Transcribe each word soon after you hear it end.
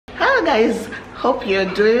guys, hope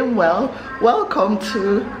you're doing well. Welcome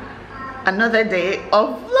to another day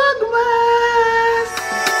of Vlogmas.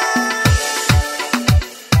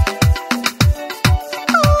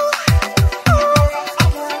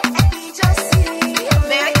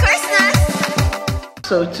 Merry Christmas.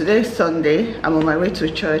 So today's Sunday. I'm on my way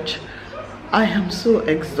to church. I am so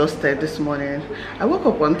exhausted this morning. I woke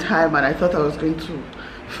up on time and I thought I was going to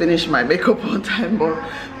finish my makeup on time, but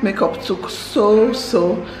makeup took so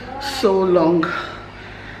long.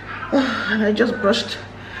 And I just brushed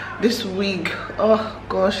this wig. Oh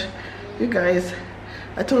gosh, you guys,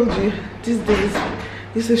 I told you these days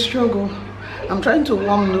it's a struggle. I'm trying to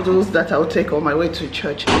warm noodles that I'll take on my way to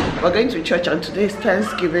church. We're going to church and today is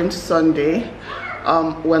Thanksgiving Sunday.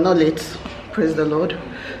 We're not late, praise the Lord.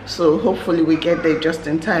 So hopefully we get there just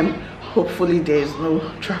in time. Hopefully there is no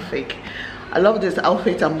traffic. I love this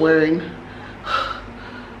outfit I'm wearing.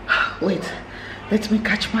 Wait, let me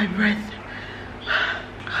catch my breath.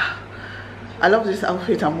 I love this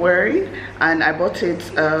outfit I'm wearing, and I bought it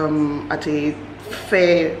at a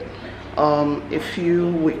fair a few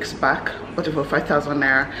weeks back. Bought it for 5,000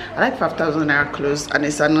 naira. I like 5,000 naira clothes, and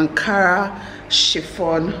it's an Ankara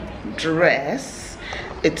chiffon dress.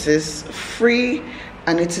 It is free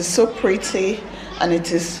and it is so pretty and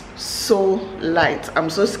it is so light. I'm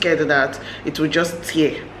so scared that it will just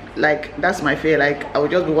tear. Like, that's my fear. Like, I will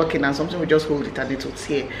just be walking and something will just hold it and it will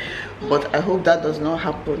tear. But I hope that does not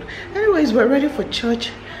happen. Anyways, we're ready for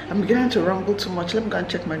church. I'm beginning to rumble too much. Let me go and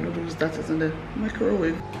check my noodles that is in the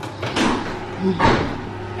microwave.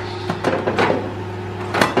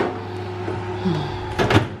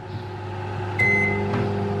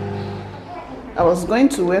 I was going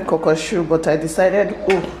to wear cocoa shoe, but I decided,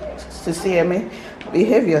 oh, Sissy,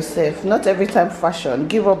 behave yourself. Not every time fashion.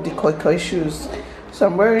 Give up the cocoa shoes. So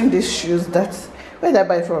I'm wearing these shoes that, where did I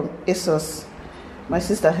buy from? ASOS. My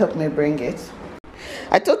sister helped me bring it.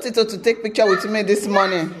 I told Tito to take picture with me this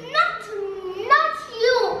morning. Not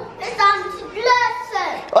you. It's Auntie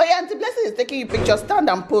Blessed. Oh yeah, Auntie Blessed is taking you picture. Stand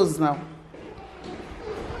and pose now.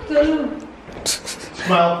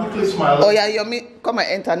 Smile, quickly smile. Oh yeah, Yomi, come and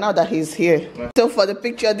enter now that he's here. So for the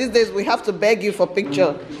picture, these days we have to beg you for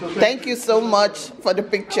picture. Thank you so much for the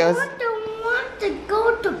pictures. I don't want to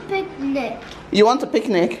go to picnic. You want to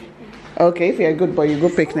picnic? Okay, if you're a good boy, you go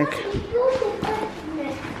picnic.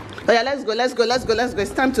 Oh yeah, let's go.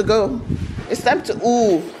 It's time to go. It's time to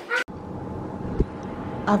ooh.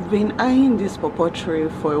 I've been eyeing this pawpaw tree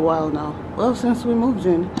for a while now. Well, since we moved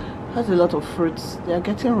in, it has a lot of fruits. They are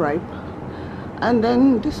getting ripe. And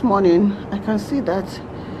then this morning, I can see that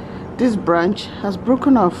this branch has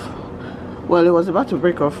broken off. Well, it was about to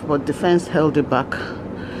break off, but the fence held it back.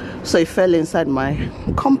 So it fell inside my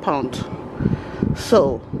compound.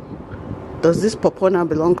 So, does this pawpaw now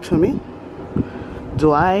belong to me?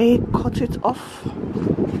 Do I cut it off?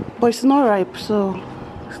 But it's not ripe, so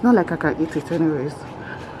it's not like I can eat it anyways.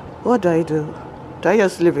 What do I do? Do I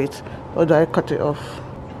just leave it, or do I cut it off?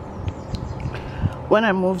 When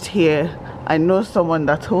I moved here, I know someone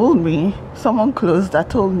that told me, someone close that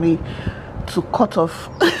told me to cut off,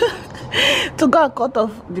 to go and cut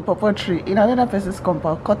off the pawpaw tree in another person's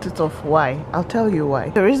compound. Cut it off. Why? I'll tell you why.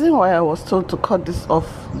 The reason why I was told to cut this off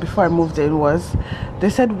before I moved in was they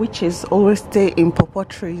said witches always stay in pawpaw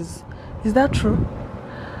trees. Is that true?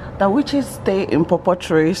 That witches stay in pawpaw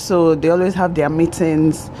trees, so they always have their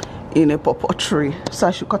meetings in a pawpaw tree. So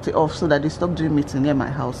I should cut it off so that they stop doing meeting near my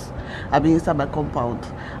house. I'll be inside my compound.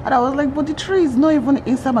 And I was like, but the tree is not even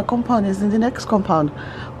inside my compound, it's in the next compound.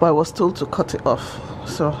 But I was told to cut it off.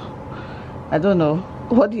 So I don't know.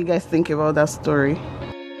 What do you guys think about that story?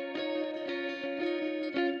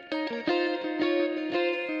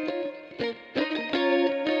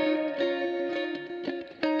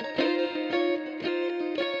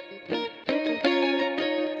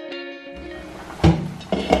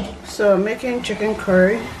 So I'm making chicken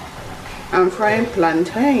curry. I'm frying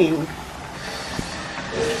plantain.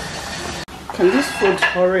 Can this food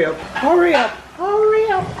hurry up? Hurry up! Hurry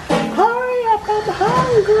up! Hurry up! I'm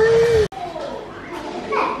hungry!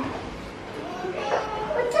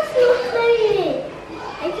 What does it look like?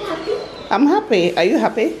 Are you happy? I'm happy. Are you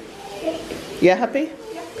happy? You're happy?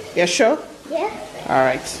 Yeah. You're sure? Yeah.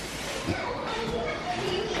 Alright.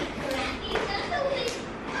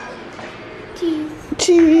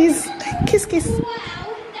 Cheese. Kiss, kiss.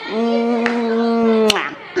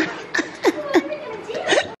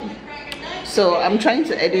 So I'm trying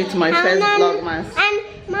to edit my first Vlogmas. And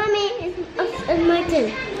mommy is my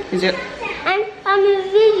turn. Is it? And on the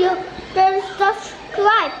video, there's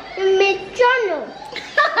subscribe to my channel.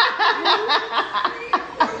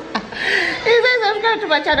 He said subscribe to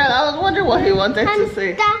my channel. I was wondering what he wanted to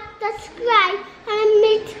say. subscribe and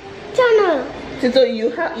meet channel. Tito,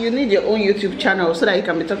 you need your own YouTube channel so that you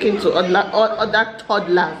can be talking to other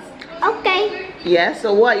toddlers. Okay. Yeah,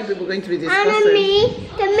 so what are you people going to be discussing? And me,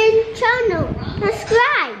 the main channel.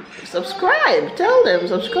 Subscribe. Subscribe. Tell them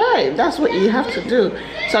subscribe. That's what you have to do.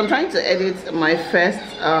 So I'm trying to edit my first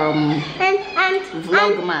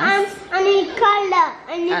Vlogmas and color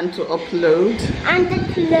and to upload. And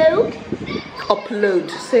upload. Upload.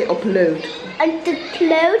 Say upload. And the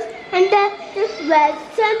clothes and the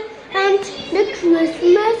present and the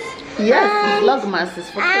Christmas. Yes, Vlogmas is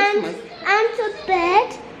for Christmas. And the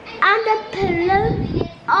bed and the pillow,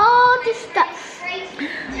 all the stuff.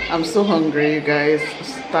 I'm so hungry, you guys.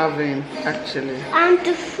 Starving, actually. And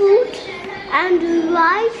the food and the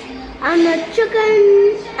rice and the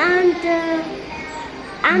chicken and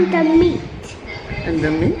the meat. And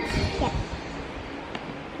the meat? Yeah.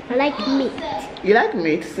 I like meat. You like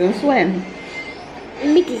meat? Since when?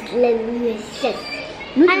 Meat is delicious.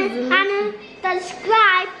 And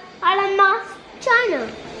subscribe on my channel.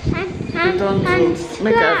 And subscribe.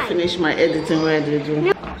 Make her finish my editing where they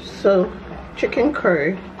do. So, chicken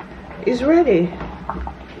curry is ready.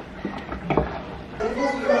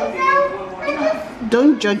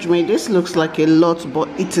 Don't judge me. This looks like a lot, but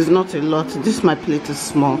it is not a lot. This my plate is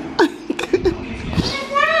small.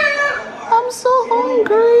 I'm so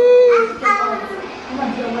hungry.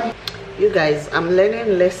 You guys, I'm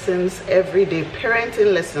learning lessons every day,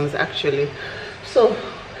 parenting lessons actually. So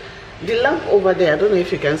the lamp over there, I don't know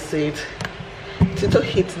if you can see it. Tito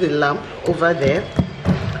hit the lamp over there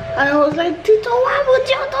and I was like, Tito, why would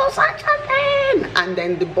you do such a thing? And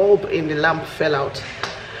then the bulb in the lamp fell out.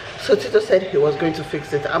 So Tito said he was going to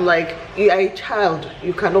fix it. I'm like, you are a child,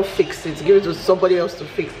 you cannot fix it, give it to somebody else to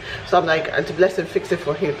fix. So I'm like, Auntie Blessing, fix it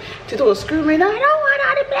for him. Tito was screaming, I don't want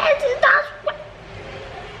Auntie Blessing, that's what.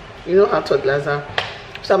 You know how toddlers are.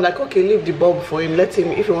 So I'm like, okay, leave the bulb for him, let him,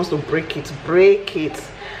 if he wants to break it, break it.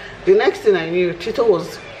 The next thing I knew, Tito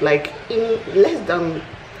was like, in less than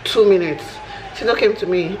 2 minutes, Tito came to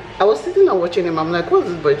me. I was sitting and watching him. I'm like, what's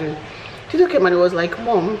this boy doing? Tito came and he was like,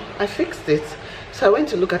 Mom, I fixed it. So I went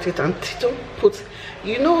to look at it and Tito put,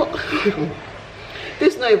 you know,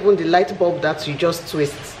 this is not even the light bulb that you just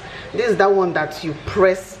twist. This is that one that you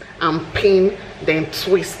press and pin, then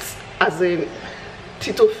twist. As in,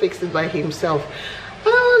 Tito fixed it by himself. And I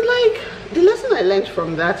was like, the lesson I learned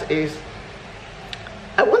from that is,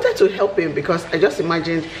 I wanted to help him because I just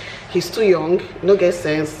imagined he's too young, no get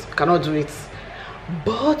sense, cannot do it.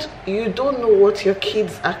 But you don't know what your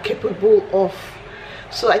kids are capable of.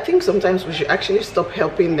 So I think sometimes we should actually stop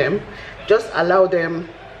helping them. Just allow them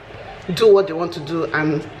do what they want to do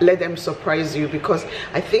and let them surprise you, because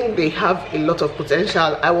I think they have a lot of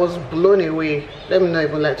potential. I was blown away. Let me not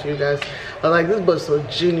even lie to you guys. I was like, this boy's so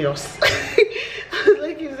genius. I was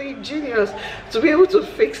like, he's a genius. To be able to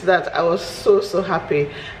fix that, I was so happy.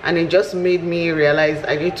 And it just made me realize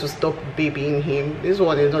I need to stop babying him. This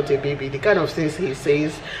one is not a baby. The kind of things he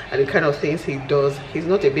says and the kind of things he does, he's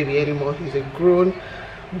not a baby anymore. He's a grown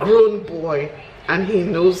boy, and he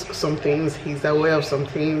knows some things, he's aware of some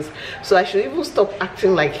things. So I should even stop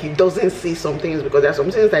acting like he doesn't see some things, because there are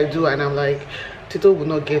some things I do and I'm like, Tito will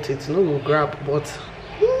not get it, no will grab, but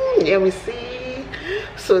let me see.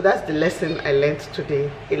 So that's the lesson I learned today,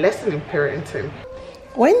 a lesson in parenting.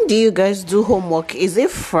 When do you guys do homework? Is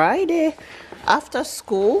it Friday after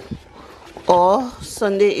school or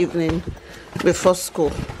Sunday evening before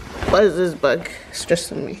school? What is this bag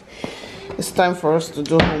stressing me? It's time for us to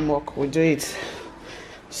do homework. We do it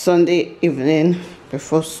Sunday evening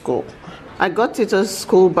before school. I got Tito's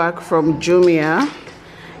school bag from Jumia.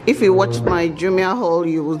 If you watched my Jumia haul,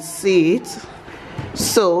 you will see it.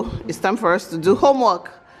 So it's time for us to do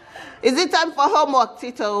homework. Is it time for homework,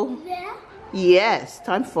 Tito? Yeah. Yes,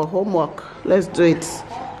 time for homework. Let's do it.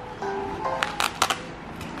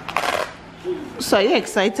 So are you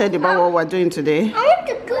excited about what we're doing today? I want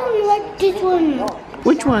to go and watch this one.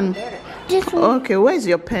 Which one? This one. Okay, where's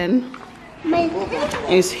your pen? My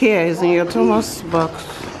It's here, it's in your Thomas box.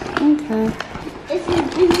 Okay.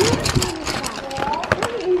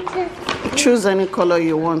 Choose any color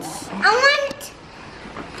you want. I want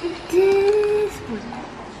this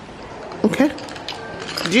one. Okay.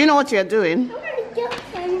 Do you know what you're doing? I want to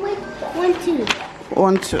jump and wait. 1, 2.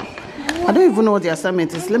 1, 2. I don't even know what the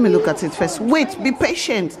assignment is. Let me look at it first. Wait, be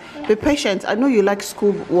patient. Be patient. I know you like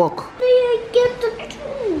school work. But I get the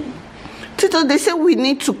 2. Tito, they say we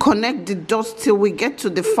need to connect the dots till we get to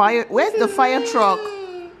the fire. Where's the fire truck?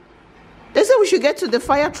 They say we should get to the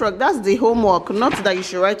fire truck. That's the homework. Not that you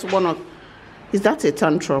should write one of. Is that a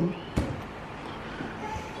tantrum?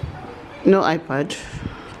 No iPad.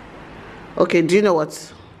 Okay, do you know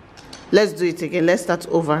what? Let's do it again. Let's start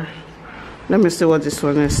over. Let me see what this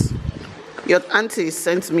one is. Your auntie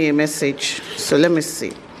sent me a message, so let me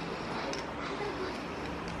see.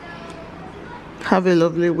 Have a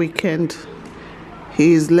lovely weekend.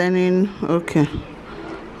 He is learning. Okay.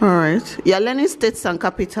 All right. You're learning states and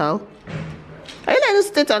capital. Are you learning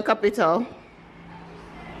state and capital?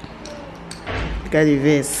 Look at the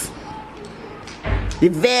verse. The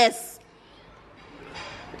verse.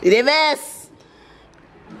 The verse.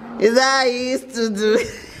 Is that he used to do?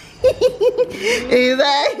 Is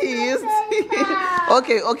that he used to?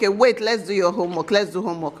 Okay, wait, let's do your homework. Let's do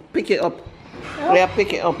homework. Pick it up. Yeah,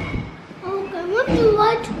 pick it up. Okay, what do you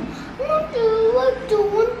want to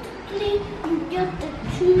play get the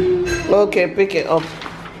two? Okay, pick it up.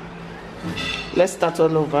 Let's start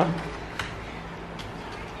all over.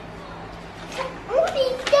 What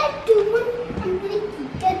is that to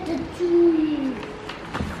get the two?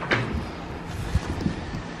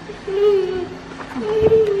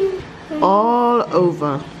 All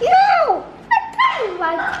over. No! I can't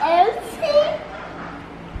write everything.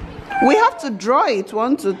 We have to draw it.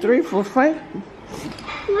 1, 2, 3, 4, 5.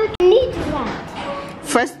 What do you need to write?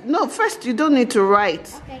 First you don't need to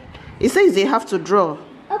write. Okay. It says you have to draw.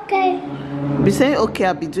 Okay. Be saying, okay,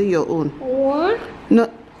 I'll be doing your own. One. No.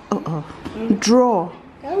 Draw.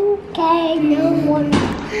 Okay, no one.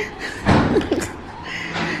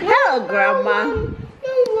 Hello, Grandma.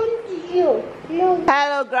 No one to you. No.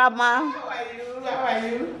 Hello, Grandma. How are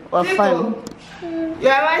you? We're fine. You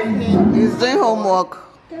are right. He's doing homework.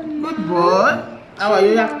 Good boy. How are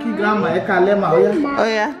you? Yaki grandma. Ekalema. Oh,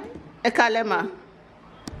 yeah. Ekalema.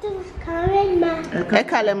 This is Kalema.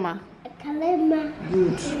 Ekalema. Kalema.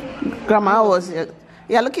 Good. Grandma, how was it?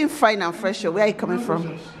 You're looking fine and fresh. Where are you coming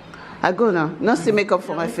from? I go now. Not see makeup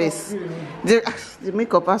for my face. The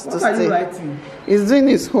makeup has to What are you stay. writing? He's doing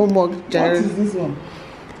his homework, What Jerry. is this one?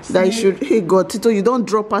 That you should. Hey, God, Tito, you don't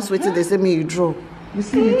draw past waiting. They say me you draw. You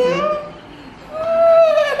see it?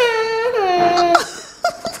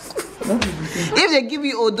 If they give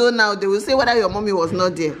you Odo now, they will say whether your mommy was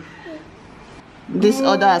not there. This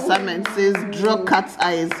other assignment says draw cat's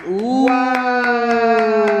eyes. Ooh. Wow,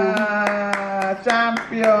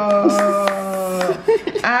 champion.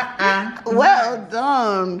 Well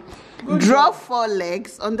done. Draw 4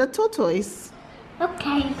 legs on the tortoise.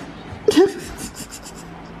 Okay.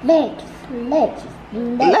 Legs.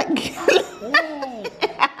 Leg.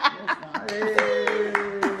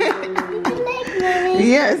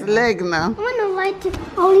 Yes, leg now. I want to write it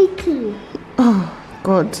only 2. Oh,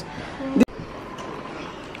 God.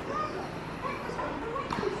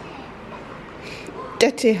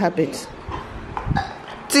 Dirty habit.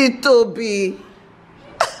 Tito B.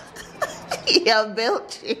 You're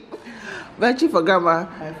belching. Belching for grandma.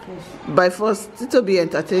 By force. Tito B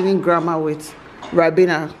entertaining grandma with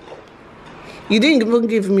Rabina. You didn't even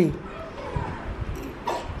give me.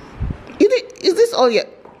 Is this all yet?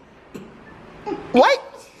 Why?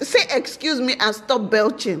 Say excuse me and stop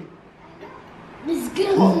belching.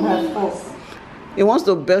 Excuse me. He wants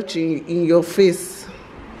to belch in your face.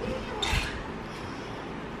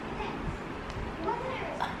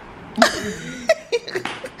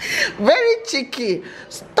 Very cheeky.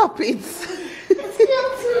 Stop it.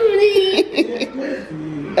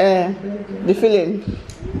 The feeling.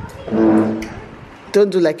 Don't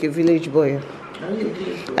do like a village boy.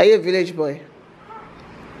 Are you a village boy?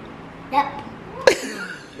 Yep.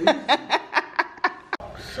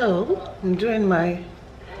 So, I'm doing my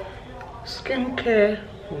skincare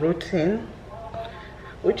routine,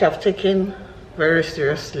 which I've taken very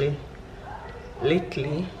seriously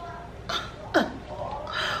lately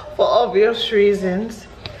for obvious reasons.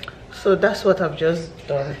 So that's what I've just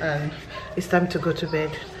done, and it's time to go to bed.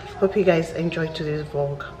 Hope you guys enjoyed today's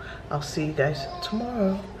vlog. I'll see you guys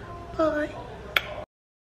tomorrow. Bye.